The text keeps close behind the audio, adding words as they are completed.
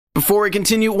Before we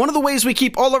continue, one of the ways we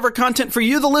keep all of our content for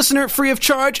you, the listener, free of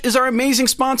charge is our amazing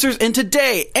sponsors, and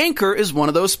today, Anchor is one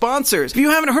of those sponsors. If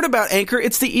you haven't heard about Anchor,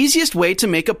 it's the easiest way to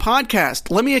make a podcast.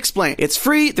 Let me explain. It's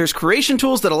free, there's creation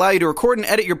tools that allow you to record and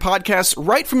edit your podcasts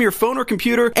right from your phone or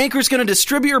computer. Anchor's going to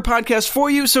distribute your podcast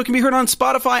for you so it can be heard on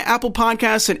Spotify, Apple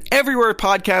Podcasts, and everywhere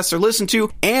podcasts are listened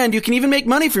to, and you can even make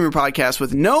money from your podcast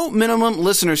with no minimum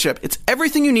listenership. It's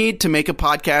everything you need to make a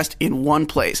podcast in one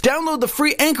place. Download the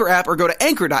free Anchor app or go to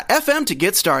anchor.fm to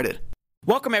get started.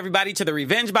 Welcome, everybody, to the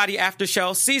Revenge Body After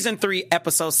Show, Season 3,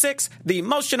 Episode 6, The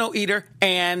Emotional Eater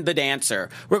and the Dancer.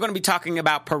 We're going to be talking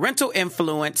about parental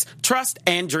influence, trust,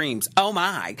 and dreams. Oh,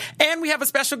 my. And we have a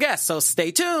special guest, so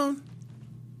stay tuned.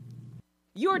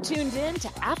 You're tuned in to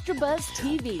AfterBuzz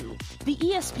TV, the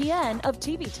ESPN of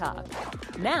TV talk.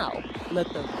 Now, let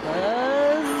the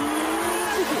buzz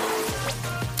begin.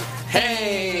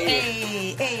 Hey.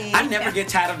 I never get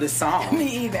tired of this song.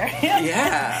 Me either.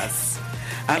 Yes.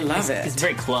 I love it. It's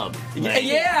very club.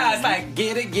 Yeah, it's like,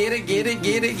 get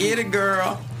it,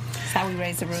 girl. That's how we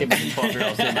raise the roof.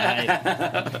 12-year-olds in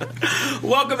my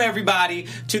Welcome, everybody,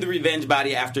 to the Revenge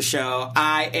Body After Show.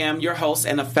 I am your host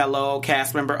and a fellow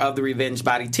cast member of the Revenge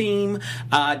Body team,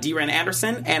 D-Ren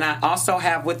Anderson, and I also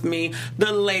have with me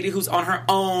the lady who's on her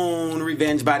own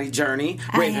Revenge Body journey,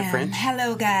 Raven French.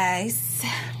 Hello, guys.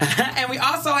 And we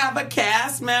also have a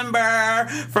cast member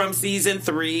from Season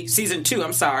 2,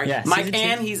 Yeah, Mike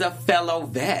Ann. He's a fellow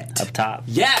vet. up top.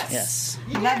 Yes.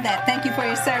 Love that. Thank you for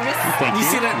your service. Thank You you.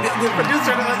 see the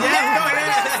producer? Yes, go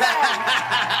ahead.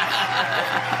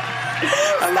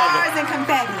 Stars and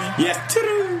confetti. Yes.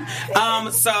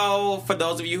 So, for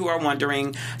those of you who are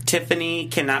wondering, Tiffany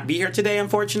cannot be here today,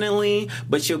 unfortunately,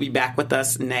 but she'll be back with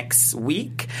us next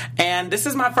week. And this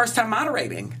is my first time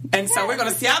moderating. And so we're going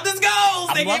to see how this goes.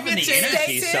 I'm loving the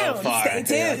energy so far. Stay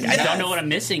tuned. I don't know what I'm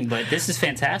missing, but this is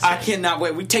fantastic. I cannot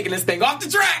wait. We're taking this thing off the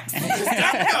tracks.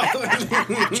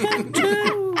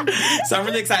 So I'm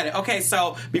really excited. Okay,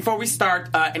 so before we start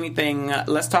anything,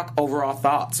 let's talk overall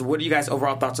thoughts. What are you guys'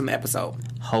 overall thoughts on the episode?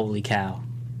 Holy cow.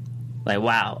 Like,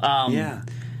 wow. Yeah.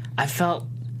 I felt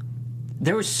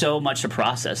there was so much to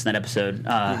process in that episode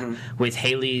with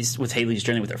Haley's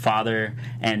journey with her father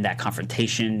and that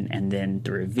confrontation and then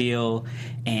the reveal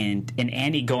and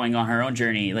Annie going on her own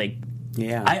journey. Like,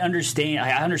 Yeah. I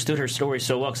understood her story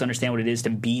so well because I understand what it is to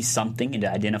be something and to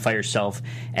identify herself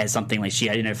as something. Like, she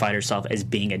identified herself as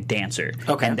being a dancer.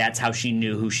 Okay. And that's how she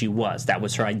knew who she was. That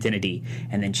was her identity.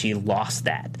 And then she lost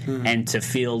that. And to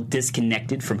feel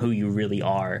disconnected from who you really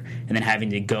are and then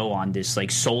having to go on this,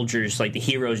 like, soldier's, like, the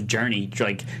hero's journey,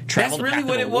 like, travel That's really the path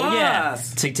what of it the world. Yeah,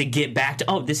 was. to get back to,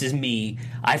 oh, this is me.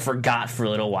 I forgot for a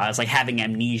little while. It's like having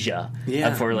amnesia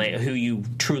for, like, who you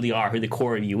truly are, who the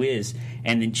core of you is.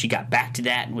 And then she got back to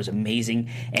that and was amazing.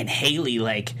 And Haley,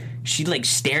 like, she, like,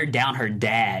 stared down her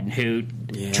dad who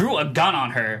drew a gun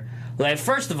on her. Like,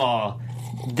 first of all,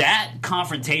 that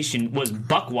confrontation was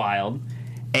buck wild.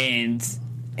 And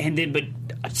then, but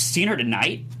seeing her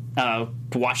tonight,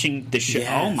 watching the show,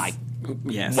 Yes. oh my,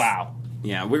 Yes. wow.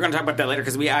 Yeah, we're going to talk about that later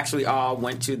because we actually all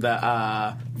went to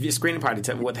the screening party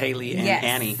with Haley and Yes.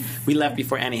 Annie. We left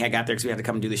before Annie had got there because we had to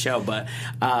come and do the show. But,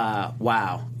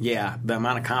 wow. Yeah, the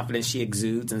amount of confidence she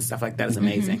exudes and stuff like that is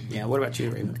amazing. Yeah, what about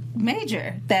you, Raven?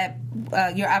 Major. That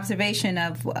your observation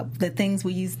of the things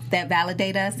we use that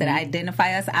validate us, that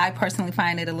identify us. I personally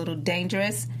find it a little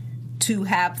dangerous to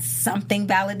have something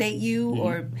validate you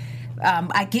or...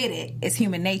 I get it. It's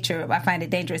human nature. I find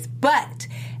it dangerous. But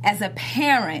as a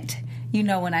parent... You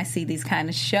know, when I see these kind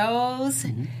of shows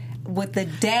with the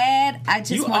dad, I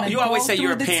just want to. You always say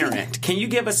you're a parent. Can you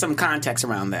give us some context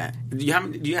around that? Do you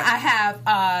have? I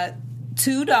have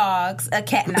 2 dogs, a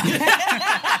cat. No.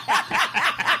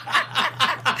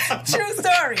 True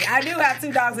story. I do have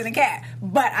 2 dogs and a cat,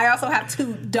 but I also have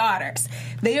 2 daughters.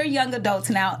 They are young adults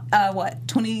now.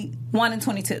 21 and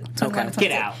 22. 21 and 22.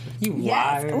 Get out. You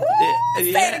liar. Woo!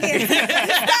 Say it again.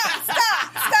 Stop.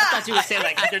 I thought you would say,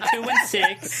 like, they're 2 and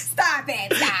 6. Stop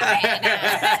it.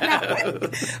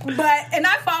 No. But, and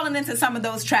I've fallen into some of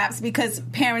those traps because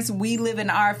parents, we live in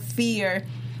our fear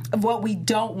of what we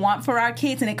don't want for our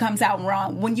kids, and it comes out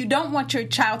wrong. When you don't want your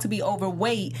child to be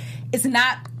overweight, it's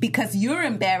not because you're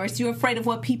embarrassed. You're afraid of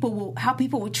how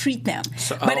people will treat them.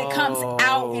 But it comes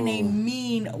out in a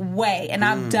mean way, and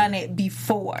I've done it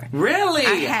before. Really?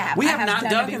 I have. We I have not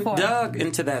done dug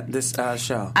into this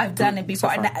show. I've done it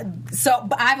before.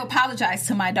 But I've apologized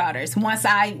to my daughters. Once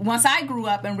I grew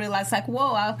up and realized, like,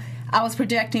 whoa, I was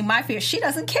projecting my fear. She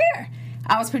doesn't care.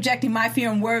 I was projecting my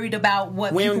fear and worried about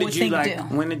what people would think do.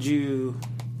 When did you...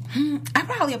 I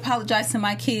probably apologized to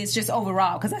my kids just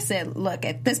overall because I said, look,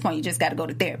 at this point, you just got to go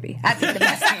to therapy. I did the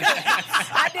best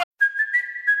I did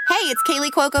it's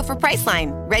Kaylee Cuoco for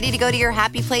Priceline. Ready to go to your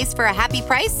happy place for a happy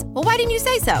price? Well, why didn't you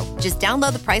say so? Just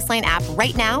download the Priceline app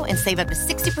right now and save up to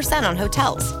 60% on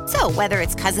hotels. So whether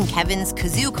it's Cousin Kevin's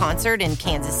Kazoo Concert in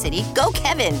Kansas City, go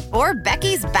Kevin, or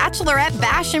Becky's Bachelorette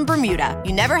Bash in Bermuda,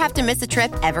 you never have to miss a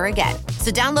trip ever again.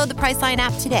 So download the Priceline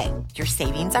app today. Your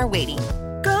savings are waiting.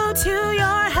 Go to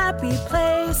your happy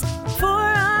place for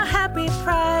a happy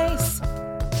price.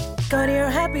 Go to your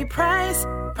happy price,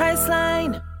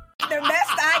 Priceline. The best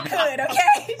I could,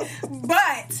 okay?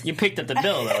 But You picked up the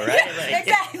bill, though, right? Like,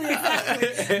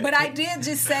 exactly. But I did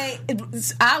just say,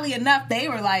 oddly enough, they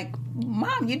were like,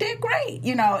 Mom, you did great.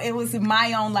 You know, it was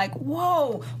my own, like,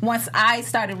 whoa, once I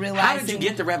started realizing. How did you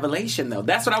get the revelation, though?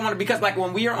 That's what I wanted, because, like,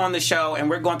 when we are on the show and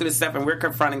we're going through this stuff and we're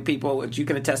confronting people, which you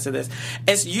can attest to this,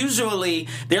 it's usually,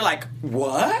 they're like,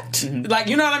 what? Mm-hmm. Like,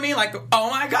 you know what I mean? Like, oh,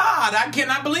 my God, I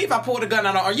cannot believe I pulled a gun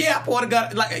out. Or, yeah, I pulled a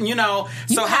gun. Like, you know,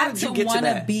 so how did you get to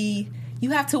that?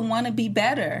 You have to want to be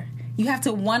better. You have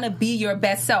to want to be your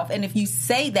best self. And if you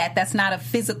say that, that's not a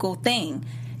physical thing.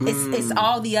 It's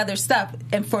all the other stuff.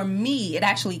 And for me, it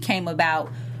actually came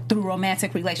about through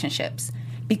romantic relationships,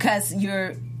 because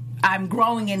I'm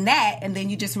growing in that, and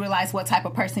then you just realize what type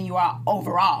of person you are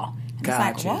overall. And it's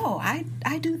like, whoa,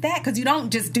 I do that, because you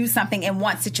don't just do something in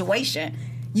one situation.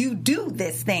 You do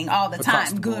this thing all the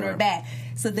time, good or bad.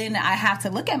 So then I have to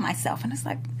look at myself, and it's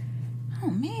like, oh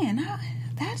man,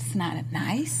 that's not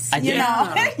nice. You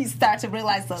know, you start to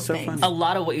realize those things. Funny. A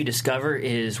lot of what you discover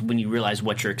is when you realize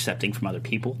what you're accepting from other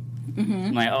people.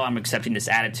 Mm-hmm. Like, oh, I'm accepting this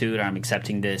attitude, or I'm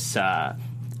accepting this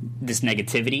this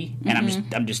negativity, and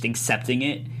I'm just accepting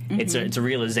it. Mm-hmm. It's a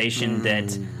realization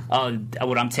that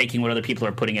what I'm taking, what other people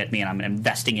are putting at me, and I'm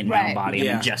investing in my own body.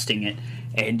 I'm ingesting it,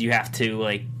 and you have to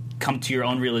like come to your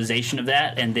own realization of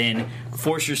that, and then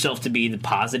force yourself to be the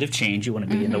positive change you want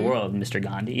to be in the world, Mr.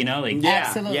 Gandhi. You know, like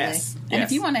absolutely. Yes. And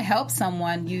if you want to help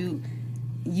someone,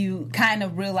 you kind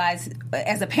of realize,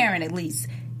 as a parent at least,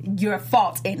 your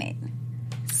fault in it.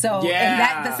 So, and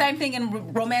that the same thing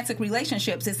in romantic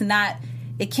relationships.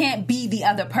 It can't be the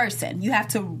other person. You have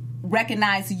to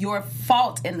recognize your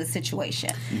fault in the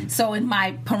situation. So in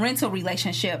my parental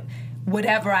relationship,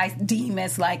 whatever I deem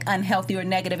as like unhealthy or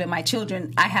negative in my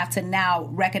children, I have to now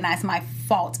recognize my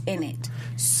fault in it.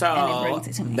 So and it brings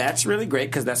it to me. That's really great,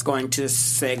 because that's going to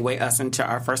segue us into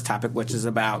our first topic, which is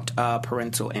about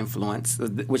parental influence,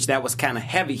 which that was kind of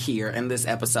heavy here in this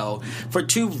episode for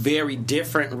two very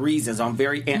different reasons on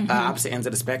very opposite ends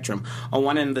of the spectrum. On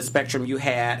one end of the spectrum, you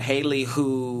had Haley,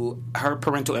 who her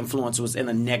parental influence was in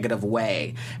a negative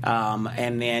way,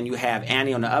 and then you have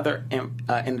Annie on the other end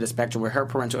of the spectrum, where her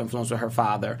parental influence with her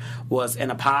father was in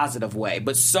a positive way,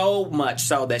 but so much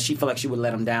so that she felt like she would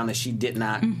let him down, that she did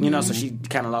not, you know, so she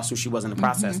kind of lost who she was in the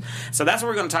process. So that's what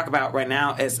we're going to talk about right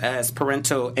now as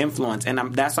parental influence, and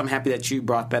I'm happy that you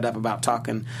brought that up, about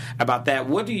talking about that.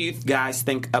 What do you guys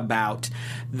think about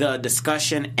the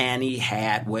discussion Haley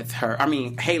had with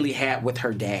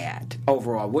her dad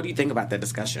overall? What do you think about that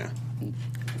discussion?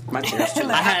 My chair's too low.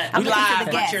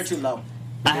 My chair too low.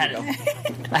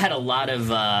 I had a lot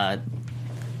of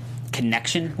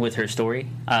connection with her story.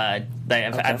 I've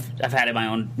had in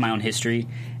my own history,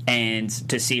 and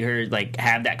to see her like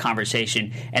have that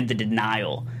conversation and the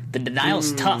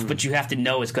denial's tough, but you have to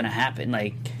know it's going to happen.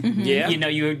 Like, you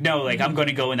know, like I'm going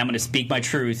to go and I'm going to speak my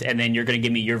truth, and then you're going to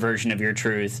give me your version of your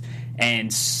truth,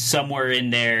 and somewhere in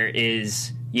there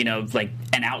is, you know, like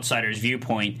an outsider's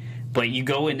viewpoint. But you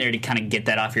go in there to kind of get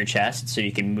that off your chest so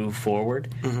you can move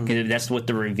forward. Because that's what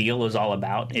the reveal is all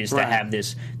about, is to have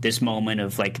this moment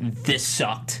of, like, this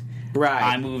sucked. Right.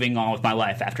 I'm moving on with my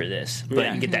life after this.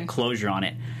 But you get that closure on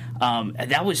it.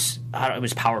 It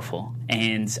was powerful.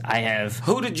 And I have...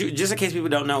 Who did you, just in case people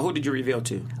don't know, who did you reveal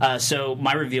to? So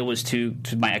my reveal was to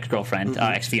my ex-girlfriend,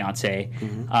 ex-fiance.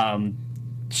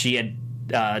 She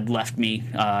had left me.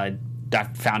 I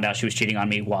found out she was cheating on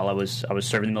me while I was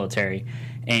serving the military.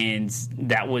 And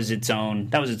that was its own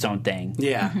thing.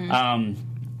 Yeah.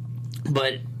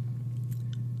 But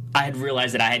I had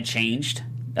realized that I had changed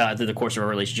through the course of our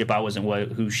relationship. I wasn't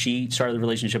who she started the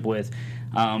relationship with,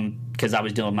 because I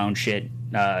was dealing with my own shit,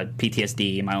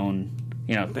 PTSD, my own,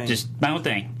 you know, just my own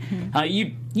thing.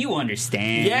 You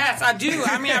understand? Yes, I do.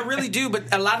 I mean, I really do.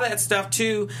 But a lot of that stuff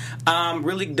too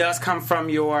really does come from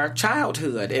your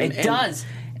childhood. It does.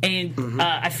 And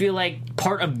I feel like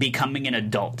part of becoming an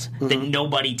adult that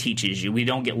nobody teaches you, we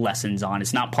don't get lessons on,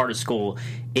 it's not part of school,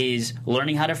 is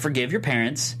learning how to forgive your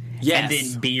parents and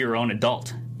then be your own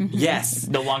adult. Yes.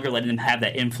 No longer letting them have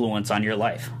that influence on your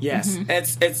life. Yes.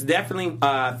 It's definitely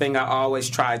a thing I always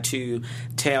try to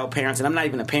tell parents, and I'm not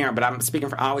even a parent, but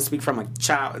I always speak from a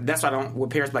child. That's why I don't,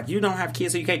 with parents like, you don't have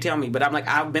kids, so you can't tell me. But I'm like,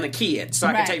 I've been a kid, so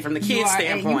I can tell you from the kid's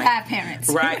standpoint. You have parents.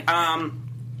 Right.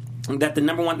 That the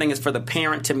number one thing is for the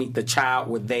parent to meet the child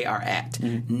where they are at,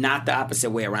 not the opposite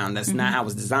way around. That's not how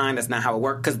it's designed. That's not how it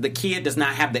works. Because the kid does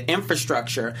not have the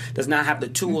infrastructure, does not have the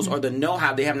tools or the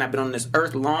know-how. They have not been on this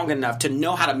earth long enough to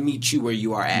know how to meet you where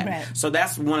you are at. Right. So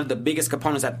that's one of the biggest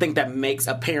components I think that makes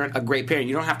a parent a great parent.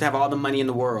 You don't have to have all the money in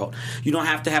the world. You don't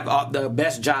have to have the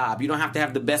best job. You don't have to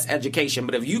have the best education.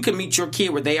 But if you can meet your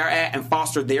kid where they are at and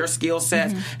foster their skill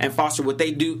sets and foster what they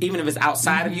do, even if it's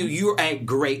outside of you, you're a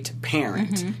great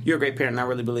parent. You're a great parent, and I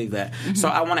really believe that. So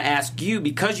I want to ask you,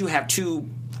 because you have two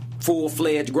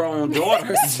full-fledged grown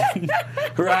daughters,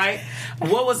 right?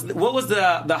 What was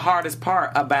the hardest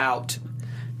part about?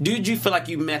 Did you feel like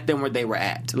you met them where they were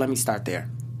at? Let me start there.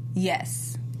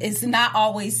 Yes, it's not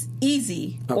always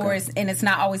easy, and it's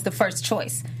not always the first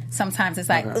choice. Sometimes it's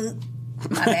like, my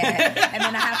bad, and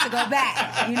then I have to go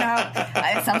back. You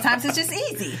know, sometimes it's just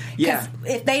easy. Yeah.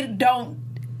 If they don't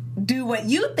do what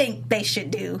you think they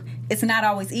should do, it's not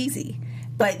always easy.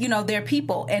 But, you know, they're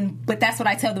people. But that's what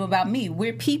I tell them about me.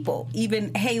 We're people.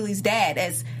 Even Haley's dad,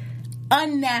 as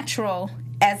unnatural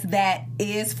as that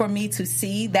is for me to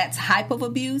see, that type of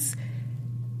abuse,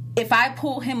 if I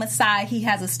pull him aside, he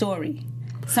has a story.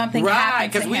 Something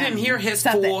happened to him. Because we didn't hear his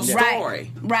full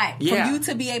story. Right. Yeah. For you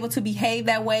to be able to behave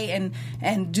that way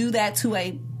and do that to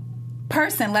a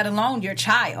person, let alone your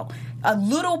child, a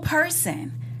little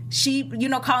person. She, you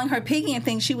know, calling her piggy and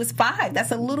things, she was 5.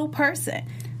 That's a little person.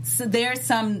 So there's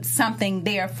something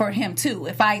there for him, too.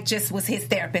 If I just was his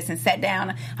therapist and sat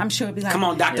down, I'm sure it'd be like, come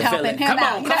on, Dr. Phillip. Come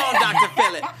on, Dr.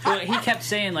 Phillip. Well, he kept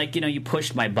saying, like, you know, you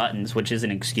pushed my buttons, which is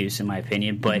an excuse in my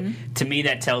opinion. But to me,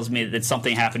 that tells me that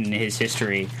something happened in his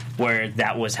history where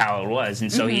that was how it was.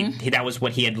 And so he that was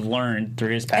what he had learned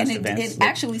through his past events. It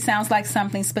actually sounds like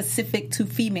something specific to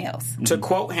females. To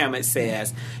quote him, it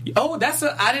says,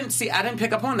 I didn't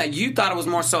pick up on that. You thought it was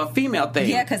more so a female thing.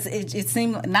 Yeah, because it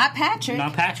seemed, not Patrick.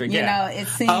 Yeah. You know, it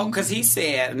seemed... because he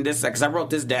said, and this, because I wrote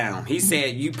this down, he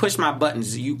said, you push my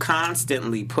buttons. You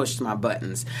constantly pushed my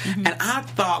buttons. And I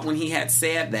thought when he had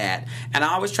said that, and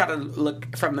I always try to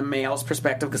look from the male's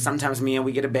perspective, because sometimes men,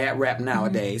 we get a bad rep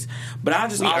nowadays. But I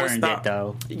just always earned thought... it,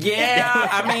 though. Yeah,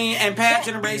 I mean, and past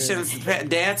generations,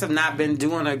 dads have not been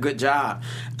doing a good job.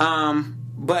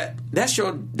 But that's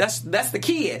the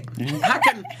kid. How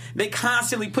can they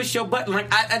constantly push your button? Like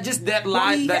that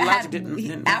logic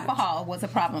didn't. Alcohol was a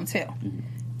problem too.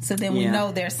 So then we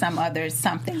know there's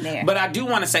something there. But I do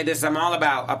want to say this. I'm all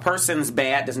about a person's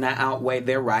bad does not outweigh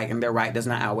their right, and their right does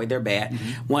not outweigh their bad.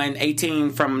 When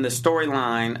 18, from the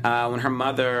storyline, when her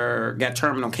mother got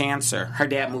terminal cancer, her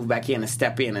dad moved back in to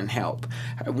step in and help.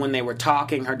 When they were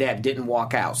talking, her dad didn't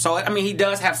walk out. So, I mean, he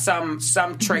does have some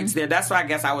traits there. That's why I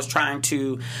guess I was trying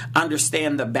to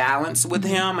understand the balance with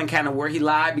him and kind of where he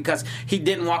lied, because he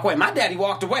didn't walk away. My daddy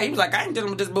walked away. He was like, I ain't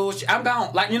dealing with this bullshit. I'm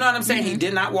gone. Like, you know what I'm saying? He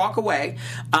did not walk away.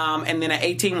 And then at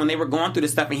 18, when they were going through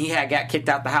this stuff and he had got kicked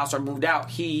out the house or moved out,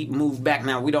 he moved back.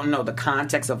 Now, we don't know the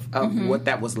context of what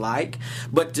that was like,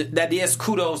 but that is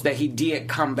kudos that he did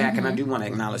come back, and I do want to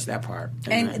acknowledge that part.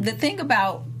 Amen. And the thing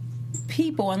about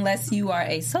people, unless you are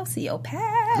a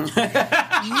sociopath,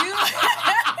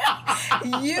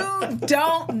 you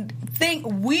don't think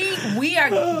we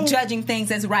are judging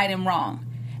things as right and wrong.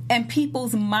 And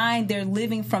people's mind, they're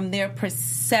living from their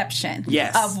perception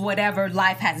of whatever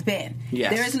life has been.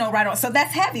 Yes. There is no right or wrong. So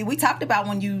that's heavy. We talked about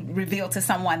when you reveal to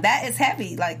someone. That is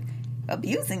heavy, like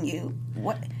abusing you.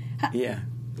 What? Yeah.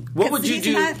 What would you do?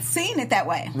 He's not seeing it that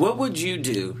way. What would you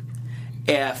do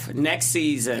if next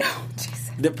season...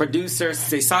 The producers,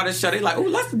 they saw this show, they like, ooh,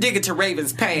 let's dig into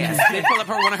Raven's past. They pull up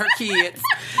one of her kids,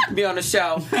 be on the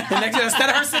show. The next year, instead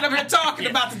of her sitting up here talking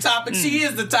about the topic, she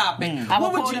is the topic. I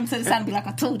would pull them to the side and be like,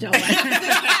 I told y'all. This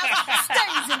house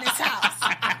stays in this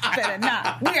house. Better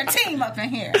not. We're a team up in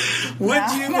here.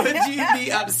 Would you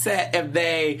be upset if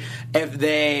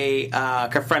they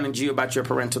confronted you about your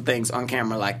parental things on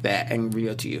camera like that and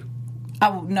revealed to you?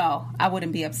 No, I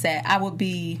wouldn't be upset. I would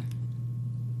be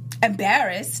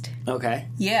embarrassed. Okay.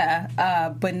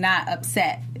 Yeah, but not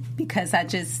upset, because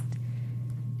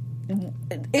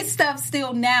it's stuff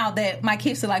still now that my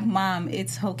kids are like, Mom,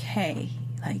 it's okay.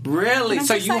 Like, really?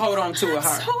 So you hold on to it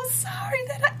hard. I'm so sorry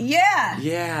that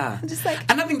Yeah. I'm just like,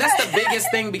 and I think that's the biggest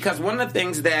thing, because one of the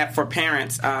things that for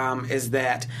parents is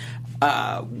that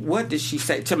what did she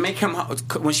say? To make him,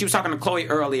 when she was talking to Chloe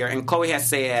earlier, and Chloe had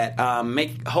said,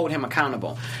 hold him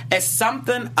accountable. It's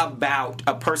something about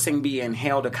a person being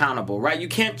held accountable, right? You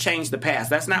can't change the past.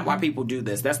 That's not why people do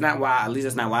this. That's not why, at least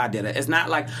that's not why I did it. It's not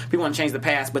like people want to change the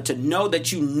past, but to know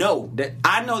that you know, that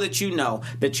I know that you know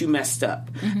that you messed up.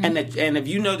 And if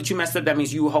you know that you messed up, that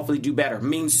means you will hopefully do better. It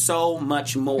means so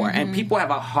much more. And people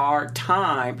have a hard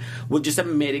time with just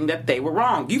admitting that they were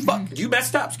wrong. You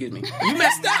messed up, excuse me. You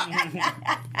messed up.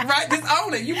 Right? Just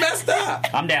own it. You messed up.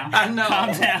 I'm down. I know.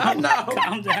 Calm down. I know.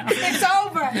 Calm down. It's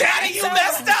over. Daddy, you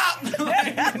messed up.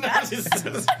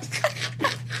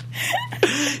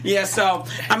 Yeah, so,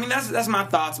 I mean, that's my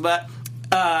thoughts, but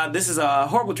this is a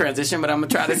horrible transition, but I'm going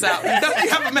to try this out. You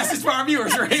have a message for our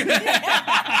viewers, right?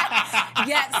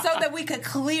 Yeah, so that we could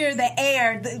clear the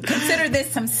air. Consider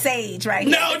this some sage right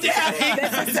here. No, Daddy!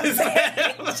 This is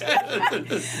some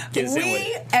sage.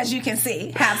 We, as you can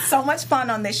see, have so much fun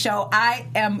on this show. I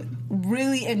am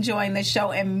really enjoying this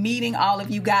show and meeting all of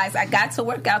you guys. I got to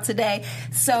work out today,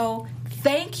 so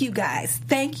thank you guys.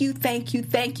 Thank you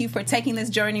for taking this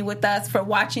journey with us, for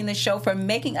watching the show, for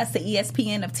making us the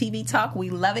ESPN of TV Talk. We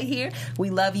love it here.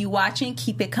 We love you watching.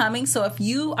 Keep it coming. So if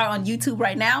you are on YouTube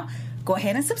right now, go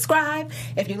ahead and subscribe.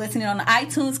 If you're listening on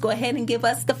iTunes, go ahead and give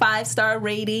us the 5-star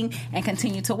rating and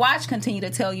continue to watch. Continue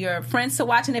to tell your friends to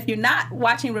watch. And if you're not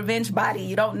watching Revenge Body,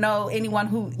 you don't know anyone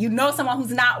who, you know someone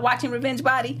who's not watching Revenge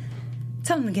Body,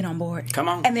 tell them to get on board. Come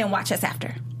on. And then watch us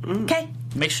after. Okay?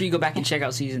 Make sure you go back and check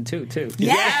out season 2 too.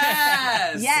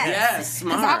 Yes.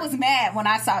 Because I was mad when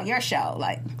I saw your show.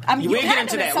 Like, I mean, we'll get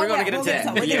into that. We're going to get into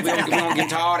that. Yeah, we're going to get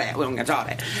into all that. We're going to get into all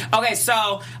that. Okay,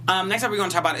 so next up we're going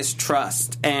to talk about is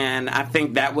trust. And I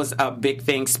think that was a big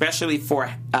thing, especially for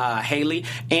Haley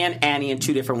and Annie in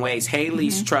two different ways.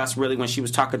 Haley's trust, really, when she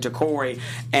was talking to Corey,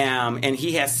 and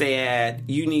he has said,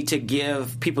 you need to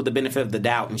give people the benefit of the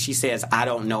doubt. And she says, I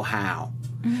don't know how.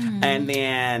 And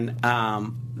then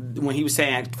when he was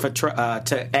saying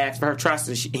to ask for her trust,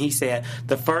 and he said,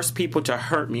 the first people to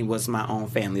hurt me was my own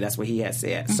family. That's what he had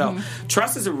said. So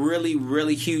trust is a really,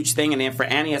 really huge thing. And then for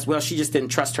Annie as well, she just didn't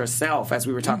trust herself, as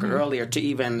we were talking earlier, to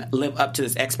even live up to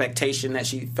this expectation that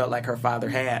she felt like her father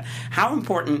had. How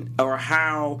important or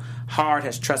how hard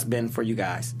has trust been for you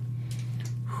guys?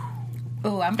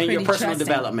 Oh, I'm pretty in your personal trusting.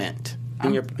 Development.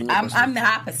 I'm the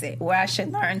opposite, where I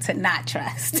should learn to not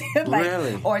trust.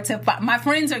 Really? Or to my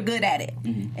friends are good at it.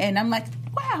 And I'm like,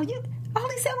 wow, all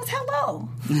he said was hello.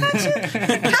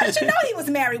 How did you know he was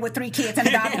married with 3 kids and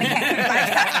a dog and a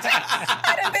cat?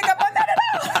 I didn't pick up on that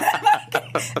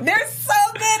at all. They're so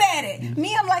good at it.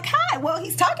 Me, I'm like, hi, well,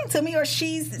 he's talking to me, or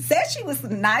she said she was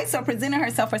nice or presented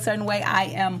herself a certain way. I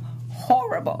am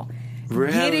horrible.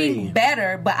 Really? Getting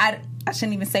better, but I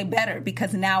shouldn't even say better,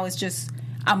 because now it's just,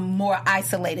 I'm more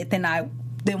isolated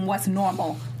than what's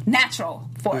natural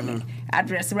for me. I'd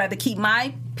just rather keep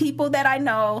my people that I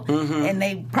know, and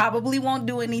they probably won't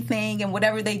do anything, and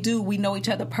whatever they do, we know each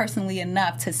other personally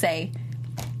enough to say,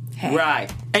 hey.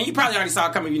 Right. And you probably already saw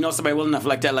it coming. You know somebody well enough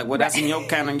like that. Like, well, that's in your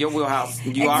kind of your wheelhouse.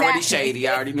 You already shady.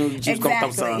 I already knew you was going to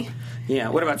throw some. Yeah.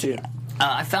 What about you?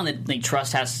 I found that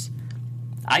trust has...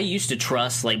 I used to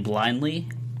trust, blindly.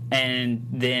 And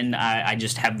then I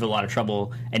just have a lot of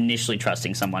trouble initially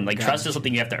trusting someone. Trust is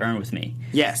something you have to earn with me.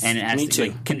 Yes, and it has me to,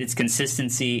 too. It's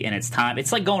consistency and it's time.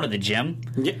 It's like going to the gym.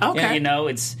 Yeah, okay.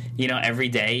 It's every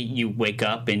day you wake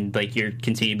up and you're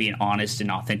continue to be an honest and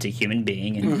authentic human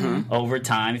being. And over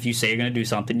time, if you say you're going to do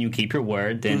something, you keep your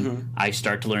word. Then I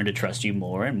start to learn to trust you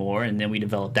more and more, and then we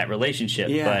develop that relationship.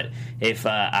 Yeah. But if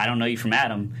I don't know you from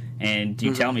Adam, and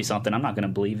you tell me something, I'm not going to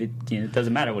believe it. It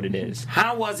doesn't matter what it is.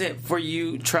 How was it for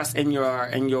you trust in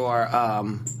your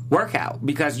workout?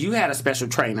 Because you had a special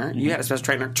trainer. You had a special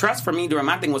trainer. Trust for me during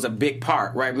my thing was a big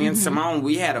part, right? Me and Simone,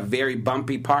 we had a very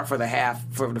bumpy part for the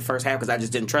first half, because I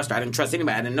just didn't trust her. I didn't trust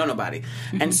anybody. I didn't know nobody.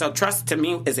 And so trust to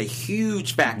me is a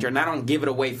huge factor, and I don't give it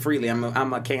away freely.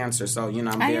 I'm a Cancer, so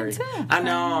I'm very. I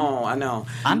know.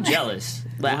 I'm jealous.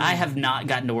 I have not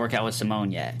gotten to work out with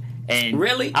Simone yet. And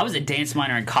really? I was a dance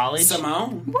minor in college.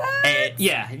 Simone? What? And,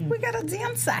 yeah. We got a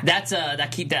dancer. I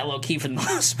keep that low key for the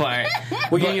most part.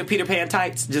 Were you in your Peter Pan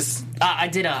tights? Just I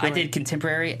did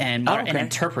contemporary and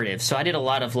interpretive. So I did a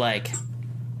lot of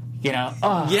Yes. So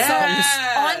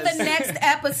on the next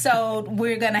episode,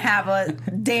 we're gonna have a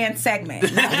dance segment.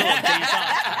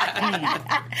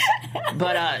 But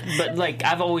But like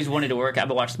I've always wanted to work. I've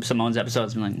watched Simone's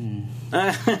episodes and been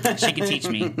like, she can teach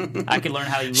me. I could learn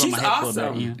how to run She's my head awesome.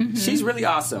 a little bit. She's really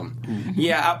awesome.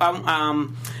 Yeah,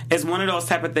 it's one of those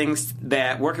type of things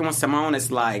that working with Simone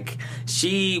is like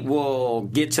she will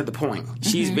get to the point.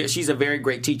 She's a very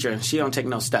great teacher and she don't take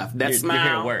no stuff. That You're smile.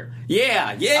 here to work.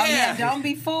 Yeah. Oh, yeah, don't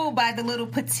be fooled by the little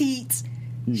petite.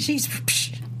 She's.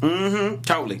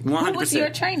 Totally. 100%. Who was your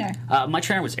trainer? My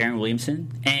trainer was Aaron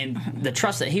Williamson, and the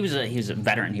trust that he was a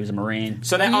veteran. He was a Marine.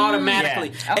 So that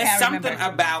automatically, Yeah. Okay, it's I something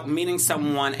remember. about meeting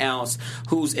someone else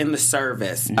who's in the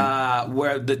service,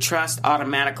 where the trust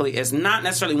automatically is not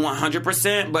necessarily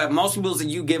 100%, but most people,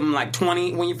 you give them like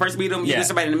 20 when you first meet them. You Yeah. get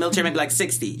somebody in the military, maybe like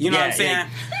 60. You know what I'm saying?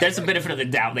 There's a benefit of the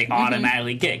doubt they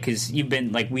automatically get because you've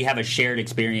been like we have a shared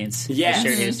experience, Yes. a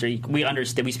shared history. We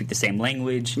understand. We speak the same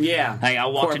language. Yeah. Like I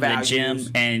walked Core into the values. gym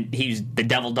and the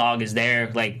devil dog is there,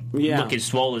 like Yeah. looking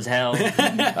swole as hell.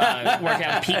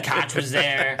 Workout. Pete Koch was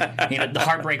there. The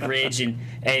Heartbreak Ridge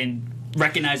and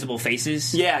recognizable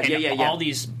faces. Yeah, and yeah. all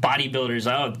these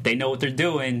bodybuilders, they know what they're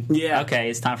doing. Yeah. Okay,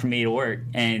 it's time for me to work.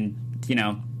 And,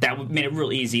 that made it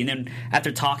real easy. And then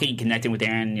after talking and connecting with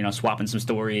Aaron, swapping some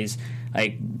stories,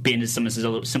 like being to some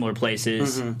similar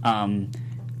places,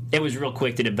 it was real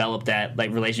quick to develop that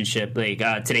relationship.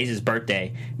 Today's his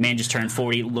birthday. Man just turned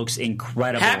 40, looks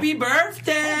incredible. Happy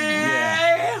birthday!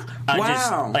 Yeah.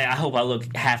 Wow. I hope I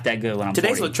look half that good when I'm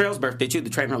Today's 40. Latrell's birthday too. The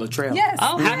trainer Latrell. Yes.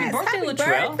 Oh, happy yes. birthday, Happy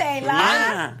Latrell. birthday,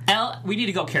 Yeah. Elle, we need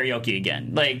to go karaoke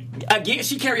again. Again,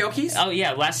 she karaoke's. Oh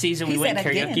yeah, last season we He went said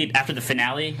karaoke again. after the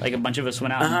finale. Like a bunch of us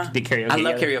went out and did karaoke. I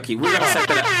love together. karaoke. We're gonna set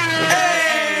that up.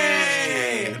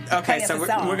 Hey! Okay, Play us so a we're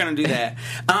song. gonna do that.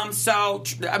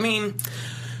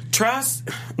 Trust,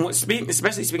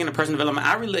 especially speaking of personal development,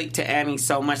 I relate to Annie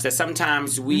so much that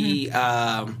sometimes we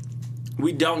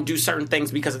don't do certain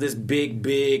things because of this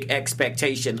big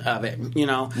expectation of it.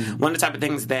 One of the type of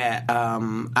things that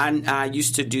I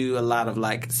used to do a lot of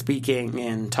speaking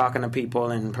and talking to people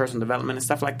and personal development and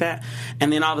stuff like that.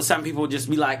 And then all of a sudden people would just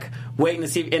be waiting to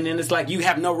see, and then it's like you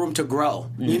have no room to grow.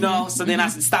 So then I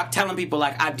stop telling people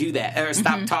I do that, or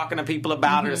stop talking to people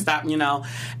about it, or stop.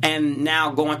 And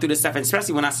now going through this stuff, and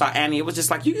especially when I saw Annie, it was just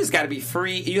you just got to be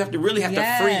free. You have to really have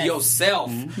to free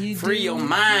yourself, You free do. your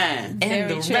mind. And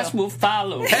Very the true. rest will follow.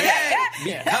 Hey,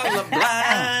 be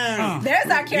colorblind. There's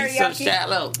our Be so karaoke.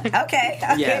 shallow. Okay.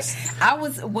 Yes. I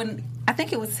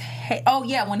think it was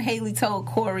when Haley told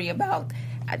Corey about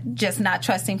just not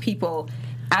trusting people.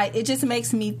 It just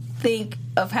makes me think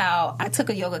of how I took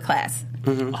a yoga class.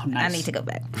 Oh, nice. I need to go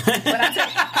back. But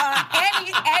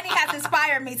Annie has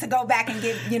inspired me to go back and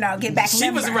get back. She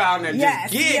was limber. around there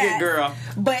just gigging, girl.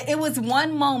 But it was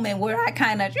one moment where I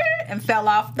kind of and fell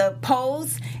off the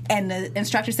pose, and the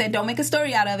instructor said, "Don't make a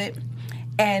story out of it."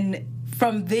 And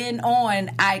from then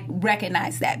on, I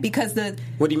recognized that because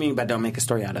What do you mean by don't make a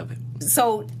story out of it?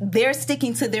 so they're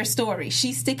sticking to their story.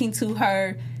 She's sticking to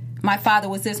her. My father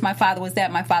was this. My father was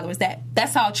that. My father was that.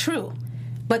 That's all true.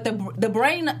 But the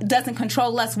brain doesn't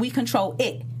control us. We control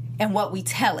it and what we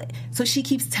tell it. So she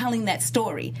keeps telling that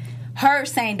story. Her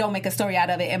saying, don't make a story out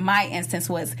of it, in my instance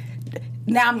was,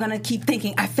 now I'm going to keep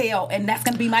thinking, I fail, and that's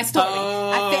going to be my story.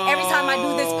 Every time I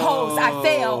do this pose,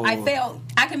 I fail.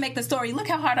 I can make the story, look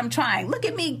how hard I'm trying. Look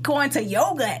at me going to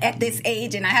yoga at this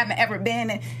age, and I haven't ever been.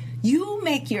 And you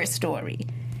make your story.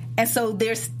 And so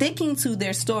they're sticking to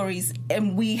their stories,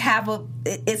 and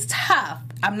it's tough.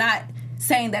 I'm not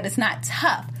saying that it's not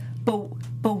tough,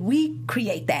 but we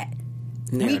create that.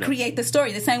 Narrative. We create the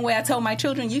story. The same way I told my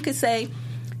children, you could say,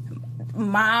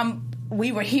 Mom,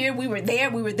 we were here, we were there,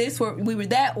 we were this, we were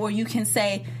that, or you can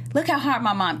say, look how hard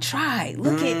my mom tried.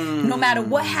 Look at, no matter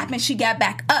what happened, she got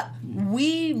back up.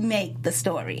 We make the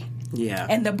story. Yeah.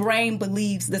 And the brain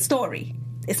believes the story.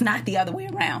 It's not the other way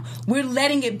around. We're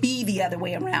letting it be the other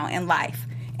way around in life.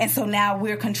 And so now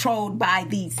we're controlled by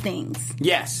these things.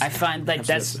 Yes. I find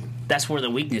that's where the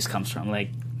weakness comes from.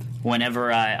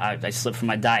 Whenever I slip from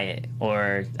my diet,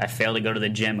 or I fail to go to the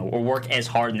gym, or work as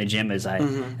hard in the gym as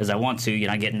I want to,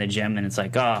 I get in the gym and it's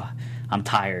like, oh, I'm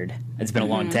tired. It's been a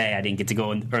long day. I didn't get to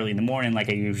go in early in the morning like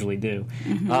I usually do.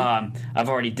 I've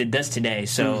already did this today,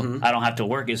 so I don't have to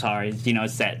work as hard.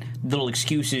 It's that little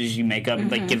excuses you make up,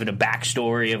 give it a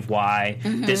backstory of why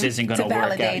this isn't going to work out.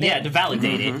 Validate it. Yeah, to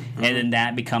validate it. And then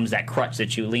that becomes that crutch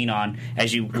that you lean on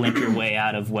as you limp your way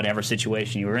out of whatever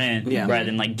situation you were in, rather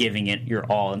than giving it your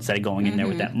all instead of going in there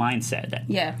with that mindset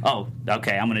that, oh,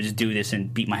 okay, I'm going to just do this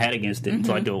and beat my head against it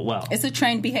until I do it well. It's a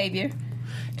trained behavior.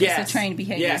 Yes. It's a trained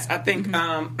behavior. Yes, I think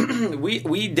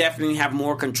we definitely have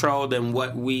more control than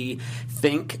what we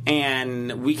think,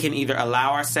 and we can either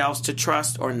allow ourselves to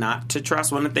trust or not to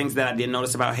trust. One of the things that I did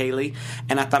notice about Haley,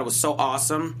 and I thought it was so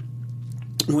awesome,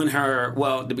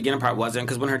 the beginning part wasn't,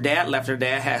 because when her dad left, her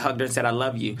dad had hugged her and said, I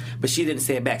love you, but she didn't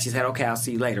say it back. She said, okay, I'll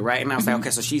see you later, right? And I was like, okay,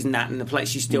 so she's not in the place.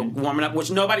 She's still warming up,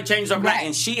 which nobody changed overnight. Right.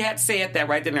 And she had said that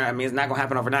right then and there. I mean, it's not going to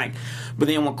happen overnight. But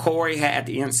then when Corey had at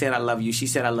the end said, I love you, she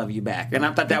said, I love you back. And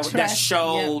I thought that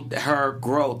showed her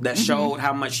growth, that showed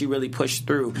how much she really pushed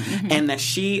through, and that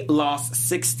she lost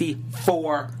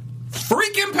 64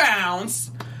 freaking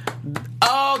pounds.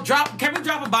 Oh, can we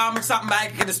drop a bomb or something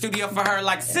back in the studio for her?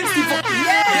 Like 64.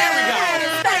 Yeah. There we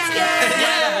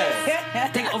go. I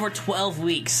think over 12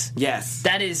 weeks. Yes.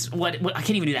 That is what I can't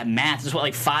even do that math. It's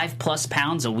like 5+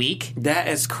 pounds a week. That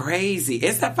is crazy.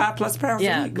 Is that 5+ pounds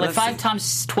a week? Like 5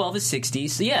 times 12 is 60.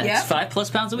 So it's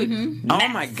 5+ pounds a week. Oh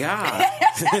my God.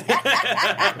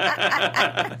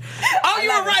 Oh, you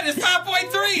were right. It's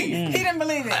 5.3. He didn't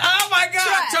believe it. Oh my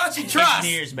God. Trust you, trust.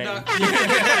 Engineers, baby.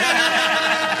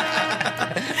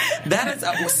 That is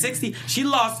 60. She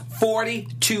lost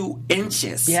 42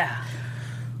 inches. Yeah.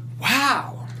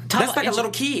 Wow. That's like a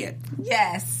little kid.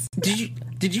 Yes.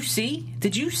 Did you see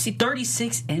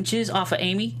 36 inches off of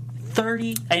Annie?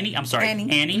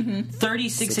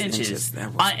 36 inches.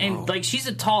 That was and like, she's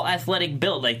a tall, athletic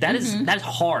build. Like, that is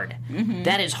hard.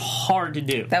 That is hard to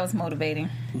do. That was motivating.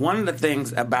 One of the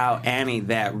things about Annie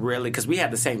that really, because we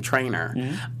had the same trainer,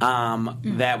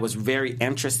 that was very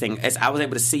interesting is I was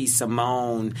able to see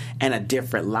Simone in a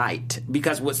different light.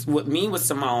 Because with me with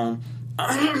Simone,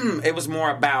 it was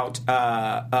more about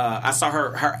I saw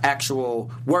her actual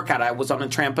workout. I was on the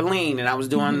trampoline and I was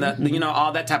doing the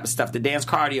all that type of stuff, the dance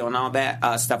cardio and all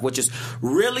that stuff, which is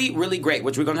really, really great,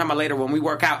 which we're going to talk about later. When we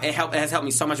work out, it has helped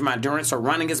me so much in my endurance, so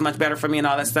running is much better for me and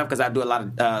all that stuff, because I do a lot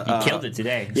of you killed it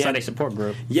today. Sunday support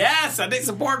group. Yes, Sunday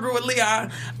support group with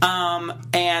Leon.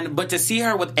 But to see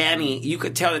her with Annie, you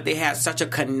could tell that they had such a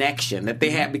connection that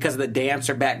they had because of the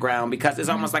dancer background, because it's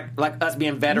almost like us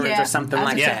being veterans or something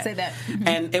like that. Say that.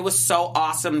 And it was so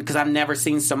awesome because I've never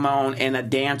seen Simone in a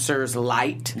dancer's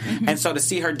light. And so to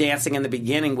see her dancing in the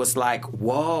beginning was like,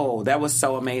 whoa, that was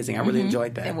so amazing. I really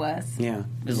enjoyed that. It was. Yeah.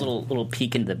 There's a little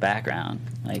peek into the background.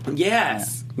 Like,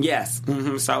 yes.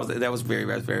 So that was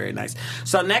very, very nice.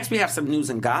 So next we have some news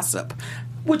and gossip.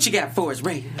 What you got for us,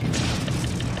 Ray?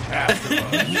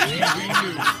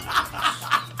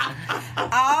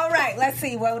 All right, let's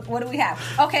see. What do we have?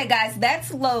 Okay, guys,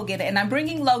 that's Logan, and I'm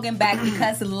bringing Logan back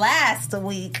because last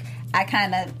week I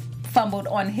kind of fumbled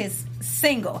on his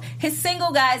single. His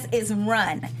single, guys, is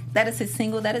Run. That is his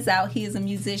single that is out. He is a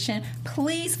musician.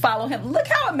 Please follow him. Look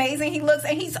how amazing he looks,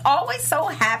 and he's always so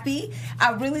happy.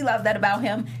 I really love that about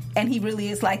him, and he really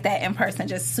is like that in person,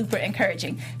 just super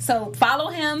encouraging. So follow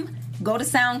him, go to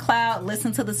SoundCloud,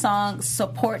 listen to the song,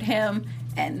 support him,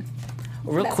 and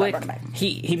real quick,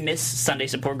 he missed Sunday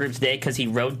support group today because he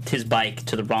rode his bike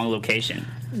to the wrong location.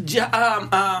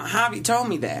 Javi told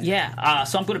me that. Yeah,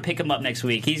 so I'm going to pick him up next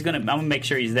week. I'm going to make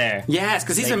sure he's there. Yes,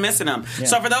 because he's been missing them. Yeah.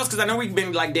 So for those, because I know we've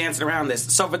been like dancing around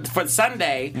this. So for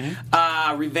Sunday,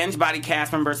 Revenge Body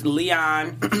cast members,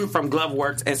 Leon from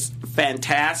Gloveworks is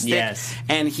fantastic. Yes.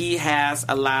 And he has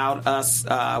allowed us,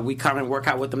 we come and work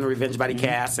out with them, the Revenge Body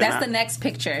cast. That's the next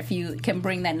picture, if you can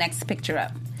bring that next picture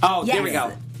up. Oh, yes. There we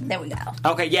go. There we go.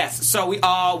 Okay, yes. So we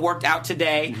all worked out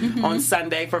today on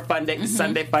Sunday for Fun Day,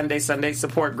 Sunday Fun Day, Sunday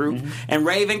support group. And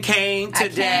Raven came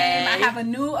today. I have a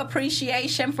new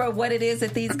appreciation for what it is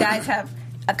that these guys have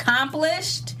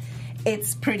accomplished.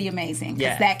 It's pretty amazing.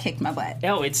 Yeah. That kicked my butt.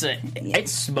 Oh, it's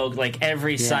smoked. Like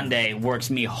every Sunday works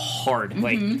me hard.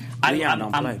 Like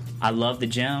I love the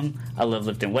gym. I love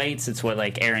lifting weights. It's what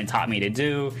like Aaron taught me to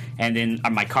do. And then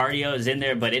my cardio is in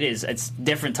there, but it's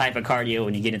different type of cardio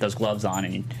when you get those gloves on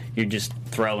and you're just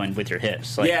throwing with your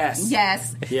hips. Like, yes.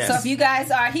 So if you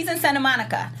guys he's in Santa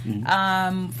Monica,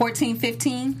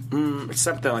 1415.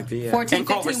 Something like that. Yeah.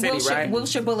 1415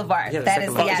 Wilshire Boulevard. That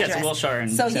is the address. Yes, Wilshire.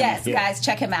 So yes, guys,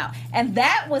 check him out. And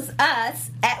that was us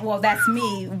that's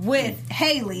me with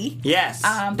Haley. Yes.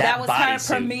 That was her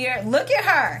premiere. Look at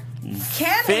her.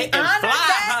 Can we honor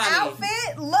that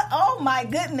outfit? Look, oh my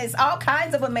goodness, all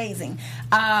kinds of amazing.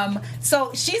 So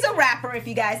she's a rapper, if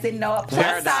you guys didn't know, a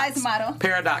plus size model.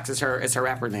 Paradox is her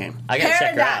rapper name. I gotta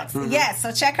check her out. Yes,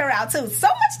 so check her out too. So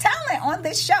much talent on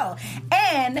this show.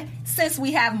 And since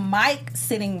we have Mike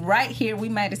sitting right here, we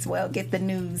might as well get the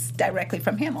news directly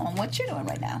from him on what you're doing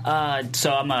right now.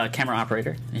 So I'm a camera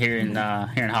operator here in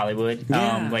Hollywood.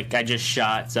 Yeah. Like I just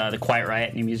shot the Quiet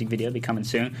Riot new music video, be coming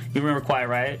soon. You remember Quiet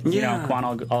Riot? You know, Quan,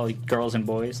 all girls and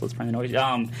boys. Let's bring the noise.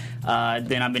 Then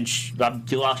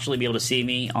You'll actually be able to see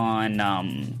me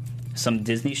on some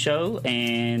Disney show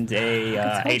and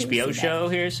a HBO show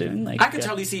here soon. Like, I could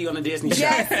totally see you on the Disney show.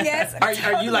 Yes.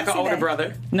 Are you like an older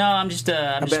brother? No, I'm just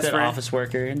an friend? office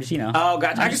worker. I'm just, Oh,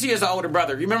 gotcha. I can see you as an older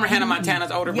brother. You remember Hannah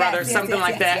Montana's older brother? Something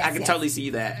like that. Yes, I can totally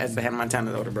see that as the Hannah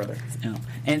Montana's older brother. Yeah.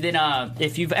 And then,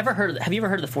 have you ever heard of the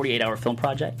 48-Hour Film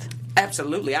Project?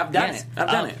 Absolutely. I've done it. I've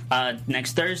done it.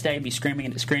 Next Thursday, be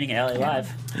screening at LA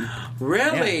Live.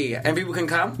 Really? Yeah. And people can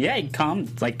come? Yeah, you can come.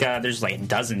 Like, there's like a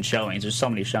dozen showings. There's so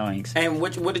many showings. And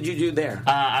what did you do there?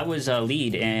 I was a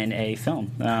lead in a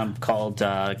film called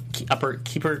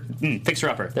Fixer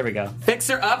Upper. There we go.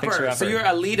 Fixer Upper. So you're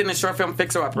a lead in a short film,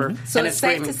 Fixer Upper. Mm-hmm. So it's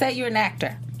safe to say you're an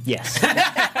actor. Yes. Look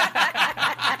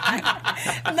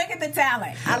at the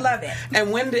talent. I love it.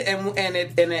 And when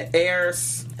it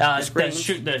airs?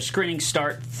 The screenings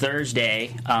start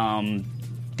Thursday,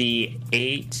 the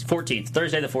 14th.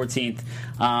 Thursday the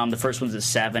 14th. The first one's at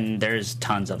 7. There's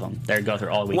tons of them. They go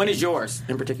through all week. When is yours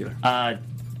in particular?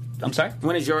 I'm sorry?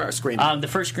 When is your screening? The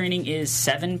first screening is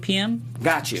 7 p.m.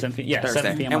 Got you. 7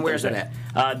 p.m. And where's it at?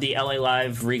 The LA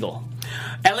Live Regal.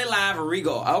 LA Live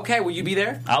Regal. Okay, will you be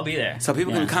there? I'll be there. So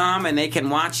people can come and they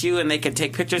can watch you and they can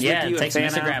take pictures with you. Take some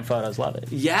Instagram photos. Love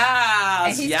it.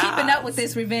 Yes. And he's keeping up with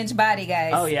this Revenge Body,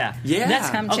 guys. Oh, yeah.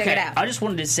 Yeah. Come check it out. I just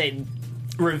wanted to say,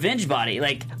 Revenge Body,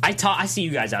 like, I see you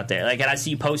guys out there. Like, and I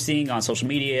see you posting on social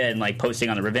media and, like, posting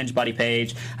on the Revenge Body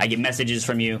page. I get messages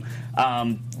from you.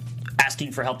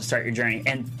 Asking for help to start your journey,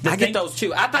 and I get those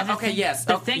too. I thought,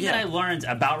 the thing that I learned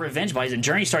about Revenge Body is the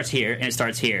journey starts here, and it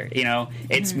starts here. You know,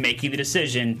 it's making the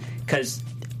decision because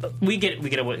we get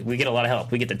a lot of help.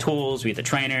 We get the tools, we get the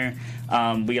trainer,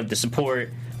 we get the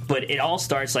support, but it all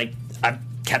starts like I've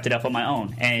kept it up on my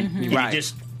own, and you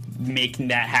just making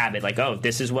that habit. Like, oh,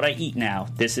 this is what I eat now.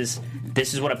 This is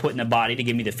what I put in the body to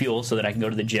give me the fuel so that I can go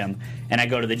to the gym. And I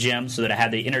go to the gym so that I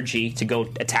have the energy to go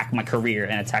attack my career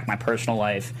and attack my personal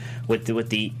life with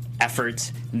the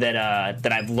efforts that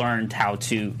I've learned how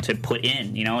to put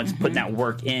in. You know, it's putting that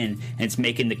work in, and it's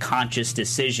making the conscious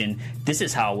decision. This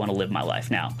is how I want to live my life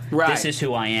now. Right. This is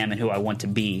who I am and who I want to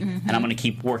be, and I'm going to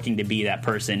keep working to be that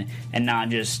person and not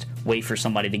just wait for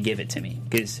somebody to give it to me.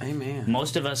 Because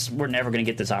most of us, we're never going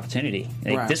to get this opportunity.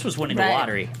 Like, this was winning the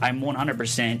lottery. I'm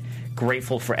 100%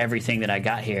 grateful for everything that I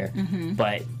got here,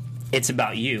 but it's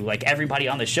about you. Like, everybody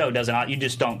on the show doesn't. You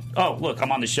just don't. Oh, look, I'm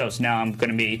on the show, so now I'm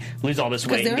going to lose all this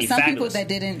weight. Because there and are some fabulous. people that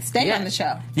didn't stay on the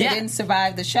show. They didn't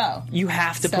survive the show. You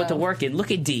have to put the work in.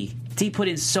 Look at D. D put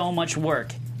in so much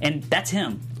work. And that's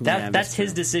him. That's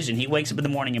his decision. He wakes up in the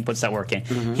morning and puts that work in.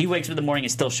 He wakes up in the morning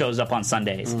and still shows up on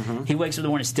Sundays. He wakes up in the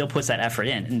morning and still puts that effort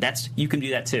in. And you can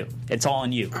do that too. It's all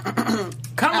on you.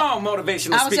 Come on,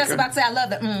 motivational speaker. I was just about to say, I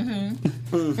love that.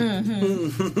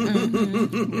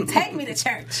 Take me to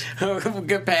church. We'll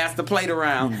get past the plate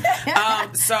around.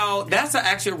 So that's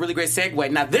actually a really great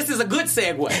segue. Now, this is a good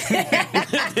segue.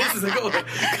 This is a good one.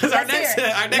 Because our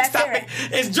next topic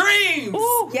is dreams.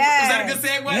 Ooh, yes. Is that a good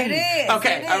segue? It is.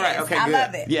 Okay, all right. Okay, I good.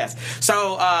 love it. Yes.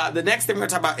 So the next thing we're going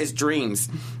to talk about is dreams.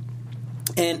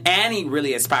 And Annie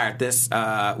really inspired this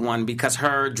one because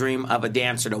her dream of a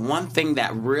dancer, the one thing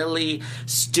that really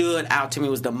stood out to me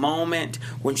was the moment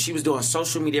when she was doing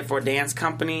social media for a dance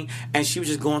company and she was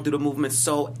just going through the movement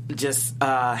so just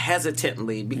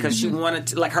hesitantly because she wanted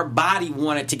to, like, her body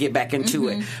wanted to get back into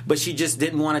it, but she just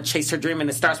didn't want to chase her dream. And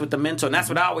it starts with the mental. And that's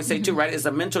what I always say too, right? It's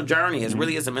a mental journey. It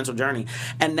really is a mental journey.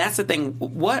 And that's the thing.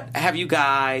 What have you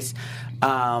guys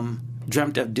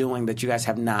dreamt of doing that you guys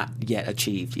have not yet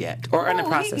achieved yet or in the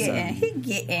process of? He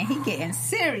getting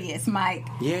serious, Mike.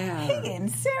 Yeah. He getting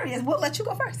serious. We'll let you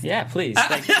go first. Yeah, please.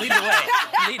 Like, lead the way.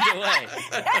 Lead the way.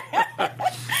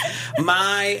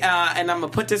 And I'm going to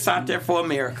put this out there for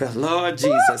America. Lord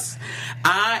Jesus.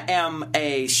 I am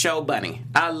a show bunny.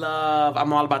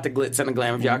 I'm all about the glitz and the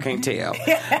glam, if y'all can't tell.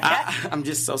 I'm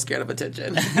just so scared of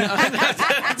attention.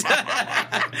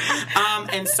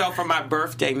 And so for my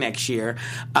birthday next year,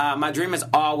 my dream has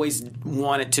always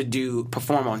wanted to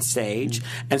perform on stage,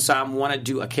 and so I want to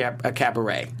do a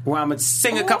cabaret where I'm gonna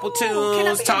sing a couple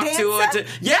tunes, talk to it.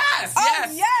 Yes,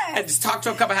 and just talk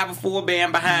to a couple, have a full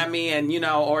band behind me, and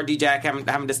or DJ. I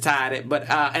haven't decided it, but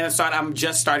and so I'm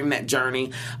just starting that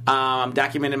journey. I'm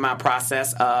documenting my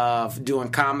process of doing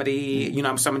comedy.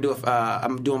 I'm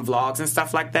doing vlogs and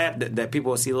stuff like that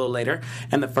people will see a little later.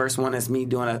 And the first one is me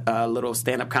doing a little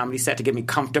stand-up comedy set to get me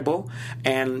comfortable,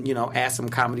 and add some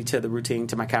comedy to the routine,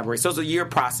 to my cabaret. So it's a year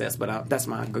process, but that's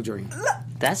my good dream.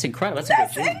 That's incredible.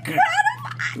 That's a good dream.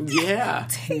 Incredible. Yeah.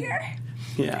 Here.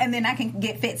 Yeah. And then I can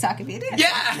get fit so I can be a dancer.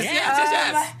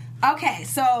 Yes. Okay,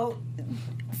 so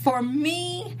for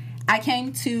me, I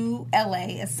came to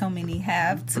LA, as so many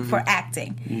have, for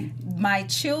acting. My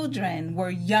children were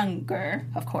younger,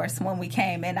 of course, when we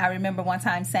came. And I remember one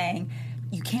time saying,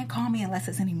 you can't call me unless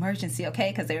it's an emergency,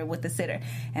 okay? Because they were with the sitter.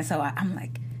 And so I'm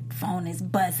like, phone is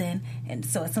buzzing. And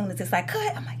so as soon as it's like,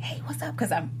 cut, I'm like, hey, what's up?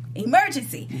 Because I'm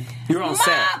emergency. You're on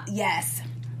set. Yes.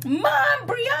 Mom,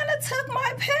 Brianna took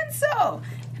my pencil.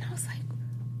 And I was like,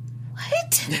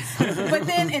 what? But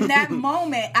then in that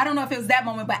moment, I don't know if it was that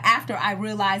moment, but after I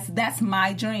realized that's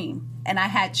my dream. And I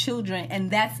had children, and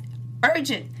that's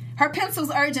urgent. Her pencil's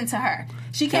urgent to her.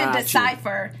 She can't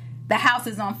decipher the house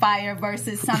is on fire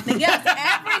versus something else.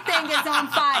 Everything is on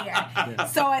fire. Yeah.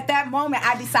 So at that moment,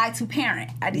 I decided to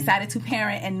parent.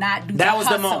 And not do that. Was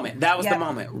the moment. That was the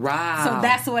moment. Wow. So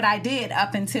that's what I did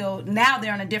up until now.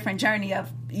 They're on a different journey of,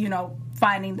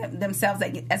 finding themselves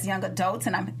as young adults,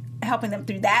 and I'm helping them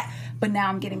through that. But now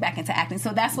I'm getting back into acting.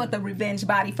 So that's what the Revenge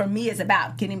Body for me is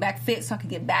about, getting back fit so I can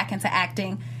get back into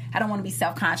acting. I don't want to be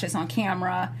self-conscious on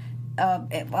camera.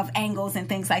 Of angles and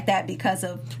things like that because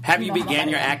of... Have you began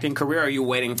your acting career, or are you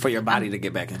waiting for your body to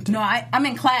get back into it? No, I'm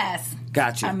in class.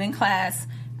 Gotcha. I'm in class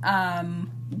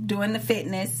doing the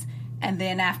fitness, and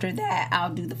then after that,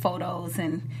 I'll do the photos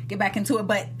and get back into it.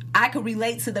 But I could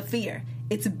relate to the fear.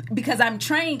 It's because I'm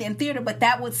trained in theater, but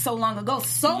that was so long ago.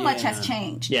 So much has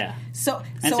changed. Yeah. So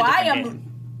I am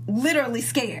literally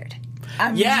scared.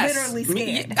 I'm literally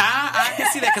scared. I can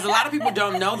see that because a lot of people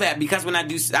don't know that because when I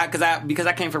do because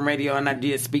I came from radio and I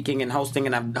did speaking and hosting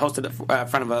and I've hosted in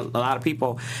front of a lot of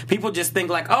people just think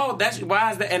like, oh, that's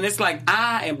why is that, and it's like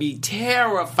I am be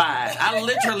terrified. I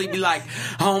literally be like,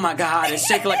 oh my God, it's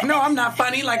shaking like, no, I'm not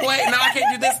funny. Like, wait, no, I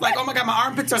can't do this. Like, oh my God, my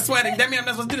armpits are sweating. That means I'm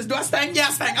not supposed to do this. Do I stink? Yeah,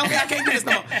 I stink. Okay, I can't do this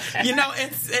no more.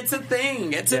 It's a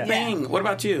thing. It's a thing. What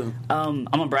about you? I'm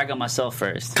gonna brag on myself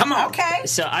first. Come on. Okay.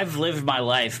 So I've lived my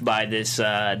life by this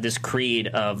creed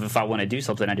of if I want to do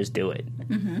something, I just do it.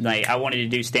 Mm-hmm. Like I wanted to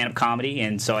do stand-up comedy,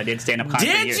 and so I did stand-up comedy.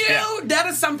 Did for years. you? Yeah. That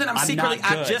is something I am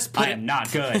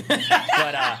not good, but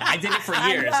I did it for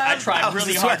years. I tried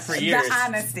really hard for years. The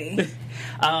honesty.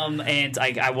 And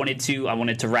I wanted to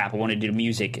rap. I wanted to do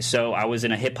music. So I was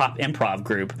in a hip hop improv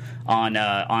group on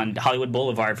Hollywood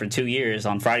Boulevard for 2 years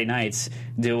on Friday nights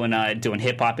doing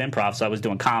hip hop improv. So I was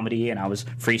doing comedy and I was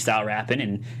freestyle rapping,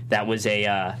 and that was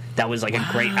like a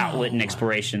great outlet and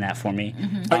inspiration in that for me.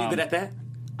 Mm-hmm. Are you good at that?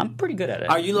 I'm pretty good at it.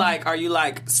 Are you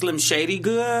like Slim Shady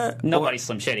good? Nobody's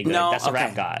Slim Shady good. No? That's a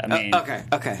rap guy. I mean, okay,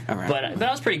 all right. But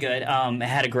I was pretty good. I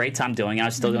had a great time doing it. I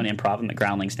was still doing improv. I'm at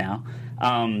Groundlings now.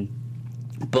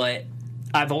 But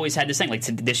I've always had this thing. Like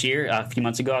this year, a few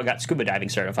months ago, I got scuba diving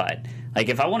certified. Like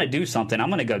if I want to do something, I'm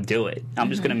going to go do it. I'm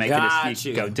just going to make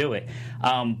it go do it.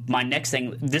 My next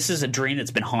thing, this is a dream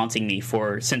that's been haunting me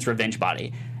since Revenge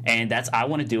Body, and that's I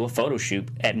want to do a photo shoot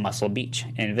at Muscle Beach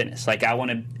in Venice. Like I want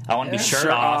to be shirt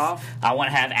off. I want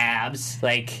to have abs.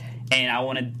 And I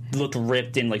want to look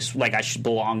ripped and like I should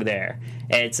belong there.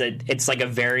 It's like a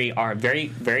very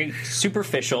very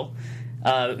superficial,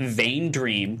 vain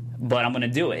dream, but I'm going to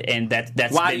do it. And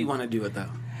that's why do you want to do it though?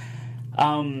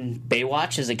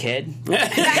 Baywatch as a kid.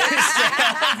 That's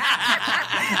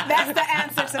the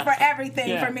answer for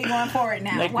everything for me going forward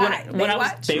now. Like why? When I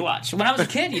was a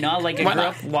kid, I grew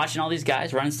up watching all these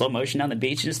guys running slow motion down the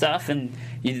beach and stuff, and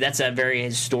that's a very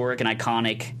historic and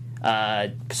iconic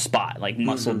spot, like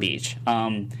Muscle Beach.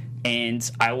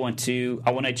 And I want to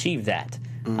achieve that.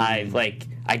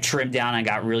 I trimmed down, I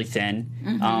got really thin,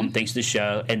 thanks to the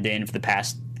show, and then for the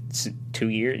past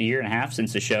year and a half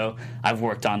since the show, I've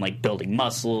worked on building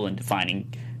muscle and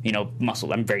defining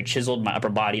muscle. I'm very chiseled in my upper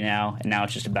body now, and now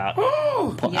it's just about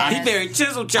he's very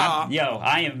chiseled, y'all.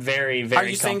 I am very, very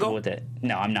comfortable single with it.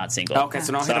 No, I'm not single. Okay,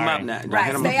 so don't hit him up now.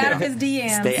 Right, stay out of his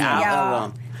DMs. Stay out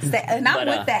of them. And I'm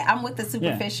with that. I'm with the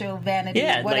superficial vanity.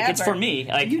 Yeah, whatever. It's for me.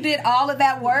 You did all of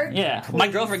that work. Yeah, my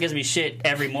girlfriend gives me shit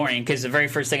every morning because the very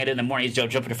first thing I did in the morning is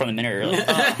jump in front of the mirror. Like,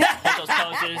 put those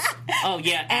poses. Oh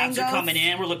yeah, abs are coming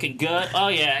in. We're looking good. Oh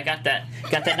yeah, I got that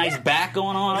nice back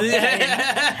going on. Okay.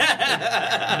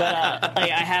 But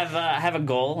I have a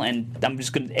goal, and I'm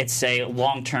just gonna. It's a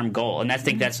long-term goal, and I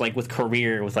think that's with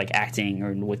career, with acting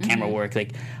or with camera work.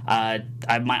 My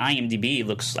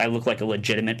IMDb I look like a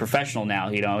legitimate professional now.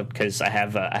 Because I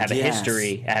have a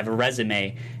history, I have a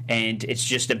resume, and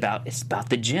it's about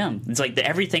the gym. It's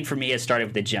everything for me has started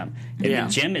with the gym. The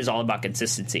gym is all about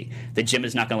consistency. The gym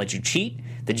is not going to let you cheat.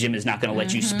 The gym is not going to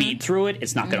let you speed through it.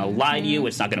 It's not going to lie to you.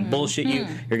 It's not going to bullshit you.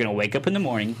 You're going to wake up in the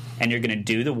morning and you're going to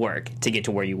do the work to get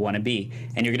to where you want to be,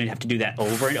 and you're going to have to do that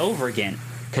over and over again.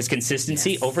 Because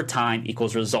consistency over time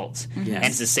equals results. Yes. And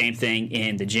it's the same thing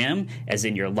in the gym, as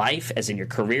in your life, as in your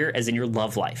career, as in your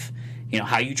love life.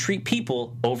 how you treat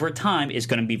people over time is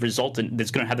going to be that's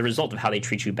going to have the result of how they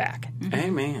treat you back.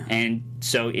 Amen. And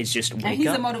so it's just wake And he's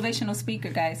up. a motivational speaker,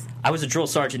 guys. I was a drill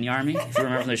sergeant in the Army, if you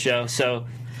remember from the show. So,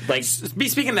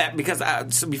 Speaking of that, because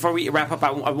so before we wrap up,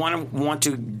 I want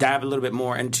to dive a little bit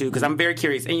more into, because I'm very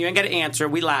curious, and you ain't got to answer.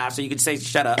 We live, so you can say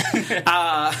shut up.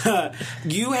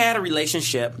 You had a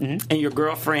relationship, and your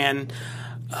girlfriend.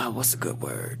 What's a good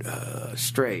word?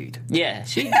 Strayed. yeah,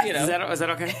 she, Is that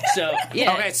okay? So,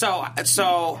 yeah. Okay,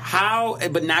 so how?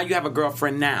 But now you have a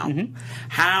girlfriend now.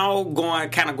 How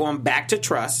going back to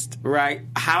trust, right?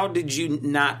 How did you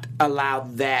not allow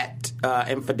that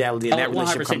infidelity in that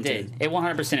relationship? 100% did. It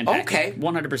 100% impacted. Okay.